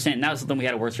 100%. And that was something we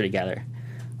had to work through together.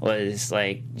 Was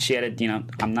like, she had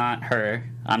I'm not her.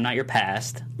 I'm not your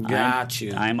past. Got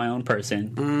you. I'm my own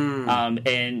person.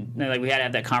 And we had to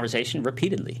have that conversation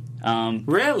repeatedly.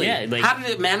 Really? Yeah. How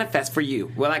did it manifest for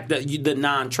you? Well, like the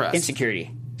non-trust.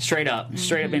 Insecurity. Straight up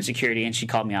insecurity. And she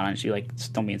called me out on it. She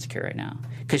don't be insecure right now.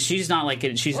 Because she's not like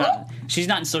it. She's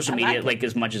not in social media like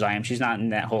as much as I am. She's not in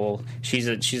that whole. She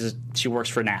works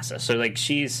for NASA. So like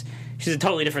she's a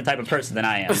totally different type of person than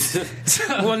I am.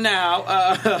 Well, now,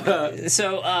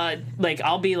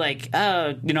 I'll be like,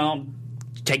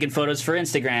 taking photos for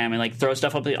Instagram and like throw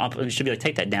stuff up, and she'll be like,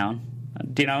 take that down.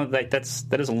 That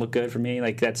doesn't look good for me.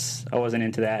 Like I wasn't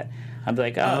into that. I'd be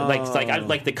like, I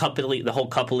like the whole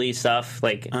coupley stuff.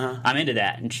 Like I'm into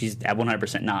that, and she's at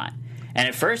 100% not. And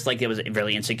at first, it was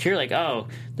really insecure. Like,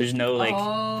 there's no couple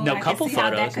I can see photos. How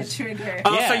that could trigger.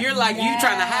 Oh, so you're like, you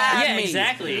trying to hide me. Yeah,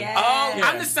 exactly. Yes. Oh, Yeah.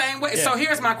 I'm the same way. Yeah. So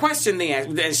here's my question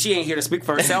then, and she ain't here to speak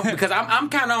for herself because I'm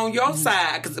kind of on your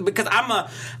side because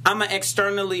I'm an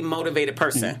externally motivated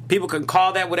person. People can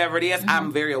call that whatever it is.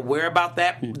 I'm very aware about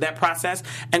that process,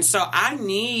 and so I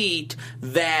need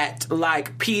that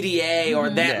PDA or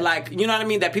that you know what I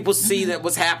mean, that people see that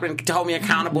what's happening to hold me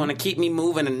accountable and to keep me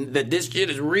moving and that this shit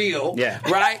is real. Yeah.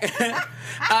 Right.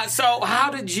 So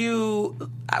how did you?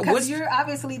 Because you're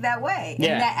obviously that way in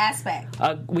that aspect.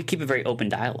 We keep a very open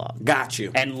dialogue. Got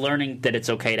you. And learning that it's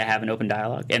okay to have an open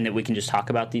dialogue and that we can just talk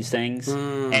about these things.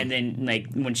 And then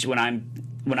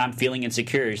when I'm feeling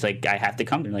insecure, it's like I have to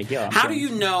come to her, like, yo. How do you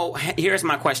know? Here's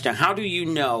my question: how do you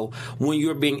know when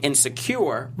you're being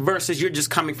insecure versus you're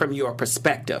just coming from your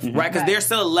perspective, right? Because there's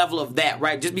still a level of that,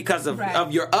 right? Just because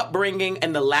of your upbringing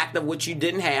and the lack of what you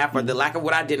didn't have or the lack of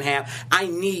what I didn't have, I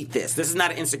need this. This is not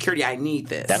an insecurity. I need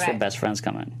this. That's where best friends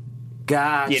come in.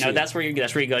 Gotcha. That's where you go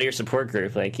to your support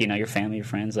group, your family, your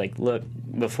friends. Like, look,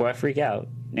 before I freak out,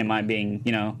 am I being,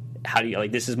 how do you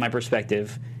this is my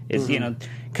perspective. Is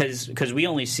because we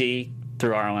only see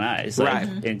through our own eyes, right?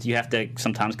 And you have to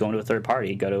sometimes go into a third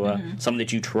party, go to someone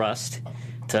that you trust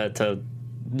to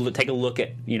take a look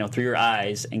at through your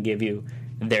eyes and give you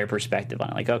their perspective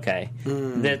on it. Like, okay,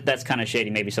 that's kind of shady,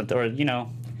 maybe something, or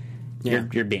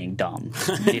you're being dumb.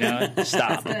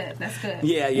 Stop. That's good.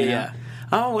 Yeah.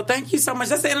 Oh, well, thank you so much.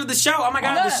 That's the end of the show. Oh, my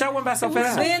God, the show went by so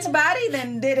fast. Vince Body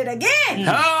then did it again.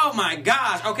 Oh, my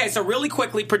gosh. Okay, so really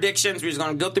quickly, predictions. We're just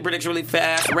going to go through predictions really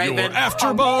fast. Raven. Your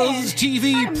AfterBuzz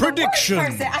TV I'm prediction. the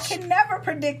worst person. I can never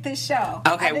predict this show.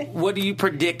 Okay, what do you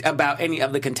predict about any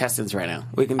of the contestants right now?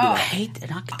 We can do I that. hate they're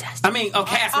not contestants. I mean,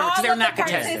 cast members, because they're not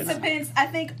contestants. Participants, I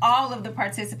think all of the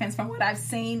participants, from what I've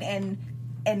seen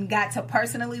and got to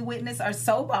personally witness, are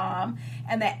so bomb,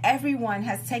 and that everyone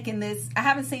has taken this. I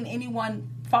haven't seen anyone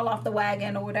fall off the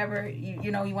wagon or whatever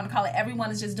you want to call it. Everyone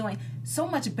is just doing so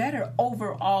much better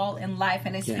overall in life,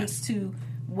 and it speaks to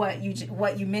what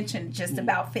you mentioned just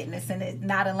about fitness and it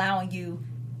not allowing you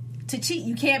to cheat.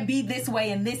 You can't be this way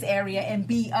in this area and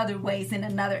be other ways in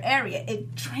another area.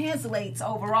 It translates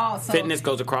overall. So fitness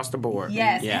goes across the board.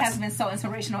 Yes, it has been so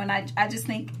inspirational, and I just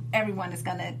think everyone is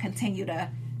going to continue to.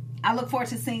 I look forward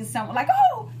to seeing someone like,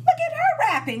 oh, look at her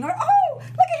rapping, or oh, look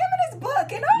at him in his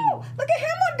book, and oh, look at him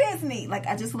on Disney. Like,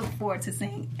 I just look forward to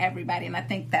seeing everybody, and I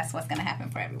think that's what's going to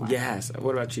happen for everyone. Yes.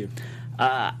 What about you?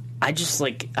 I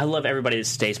love everybody that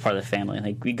stays part of the family.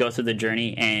 Like, we go through the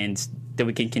journey and that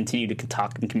we can continue to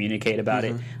talk and communicate about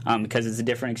it because it's a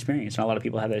different experience. And a lot of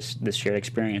people have this shared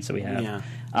experience that we have. Yeah.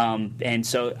 And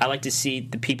so I like to see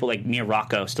the people like me and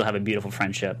Rocco still have a beautiful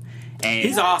friendship. And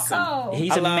He's awesome.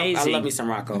 He's amazing. I love me some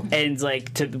Rocco. And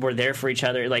we're there for each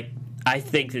other. Like, I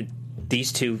think that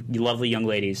these two lovely young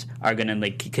ladies are going to,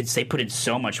 because they put in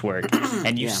so much work,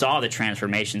 and you saw the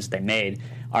transformations they made,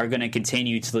 are going to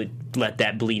continue to let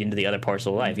that bleed into the other parts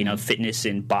of life. Fitness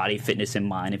in body, fitness in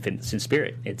mind, and fitness in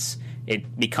spirit.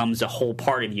 It becomes a whole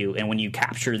part of you, and when you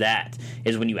capture that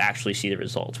is when you actually see the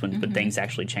results, when things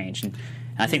actually change. And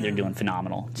I think they're doing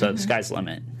phenomenal. So the sky's the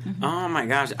limit. Oh my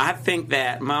gosh! I think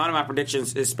that one of my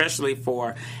predictions, especially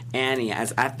for Annie,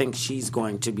 is I think she's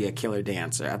going to be a killer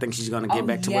dancer. I think she's going to get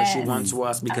back to where she once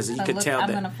was because you could tell that.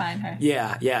 I'm going to find her.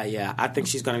 Yeah. I think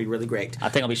she's going to be really great. I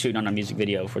think I'll be shooting on a music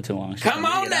video for too long. Come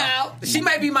on now, she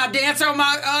may be my dancer on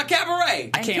my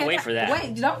cabaret. I can't wait for that.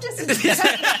 Wait, don't just how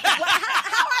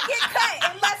I get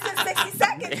cut in less than 60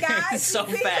 seconds, guys. It's so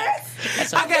You see fast.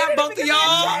 this? I can have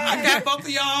both of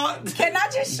y'all. Can I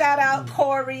just shout out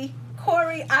Corey?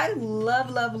 Corey, I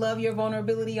love your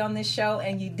vulnerability on this show,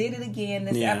 and you did it again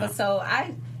this episode.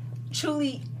 I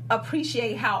truly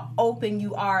appreciate how open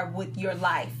you are with your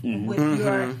life, with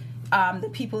your the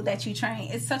people that you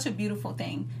train. It's such a beautiful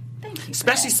thing. Thank you.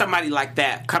 Especially somebody like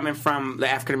that coming from the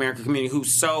African American community who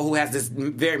has this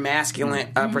very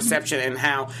masculine perception, and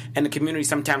how in the community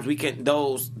sometimes we can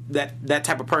that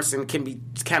type of person can be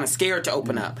kind of scared to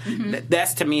open up.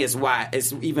 That's to me is why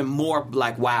it's even more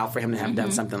like wow for him to have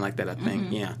done something like that. I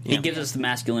think he gives us the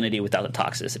masculinity without the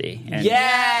toxicity. And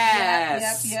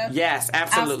yes, Yep. Yes,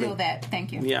 absolutely. I'll steal that.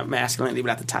 Thank you. Yeah, masculinity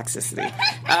without the toxicity.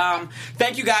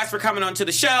 Thank you guys for coming on to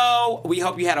the show. We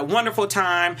hope you had a wonderful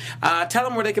time. Tell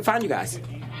them where they can find you guys.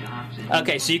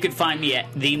 Okay, so you can find me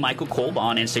at the Michael Kolb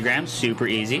on Instagram. Super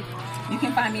easy. You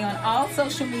can find me on all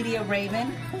social media,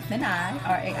 Raven, with an I,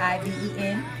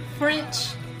 Raiven,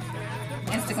 French,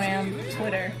 Instagram,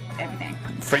 Twitter, everything.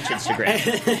 French Instagram.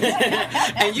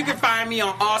 And you can find me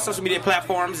on all social media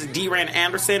platforms, D-Ran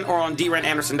Anderson, or on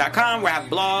DRanAnderson.com, where I have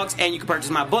blogs, and you can purchase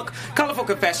my book, Colorful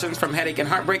Confessions from Headache and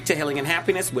Heartbreak to Healing and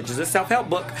Happiness, which is a self-help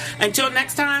book. Until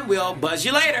next time, we'll buzz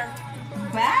you later.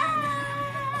 Bye.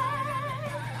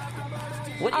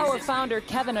 Our founder,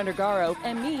 Kevin Undergaro,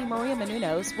 and me, Maria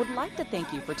Menounos, would like to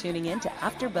thank you for tuning in to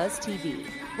AfterBuzz TV.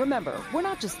 Remember, we're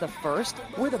not just the first,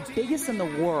 we're the biggest in the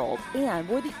world, and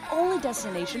we're the only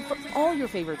destination for all your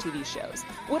favorite TV shows.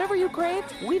 Whatever you crave,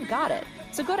 we've got it.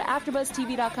 So go to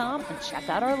AfterBuzzTV.com and check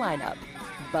out our lineup.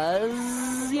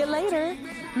 Buzz you later.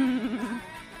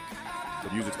 The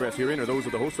views expressed herein are those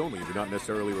of the hosts only and do not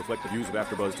necessarily reflect the views of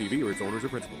AfterBuzz TV or its owners or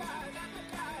principals.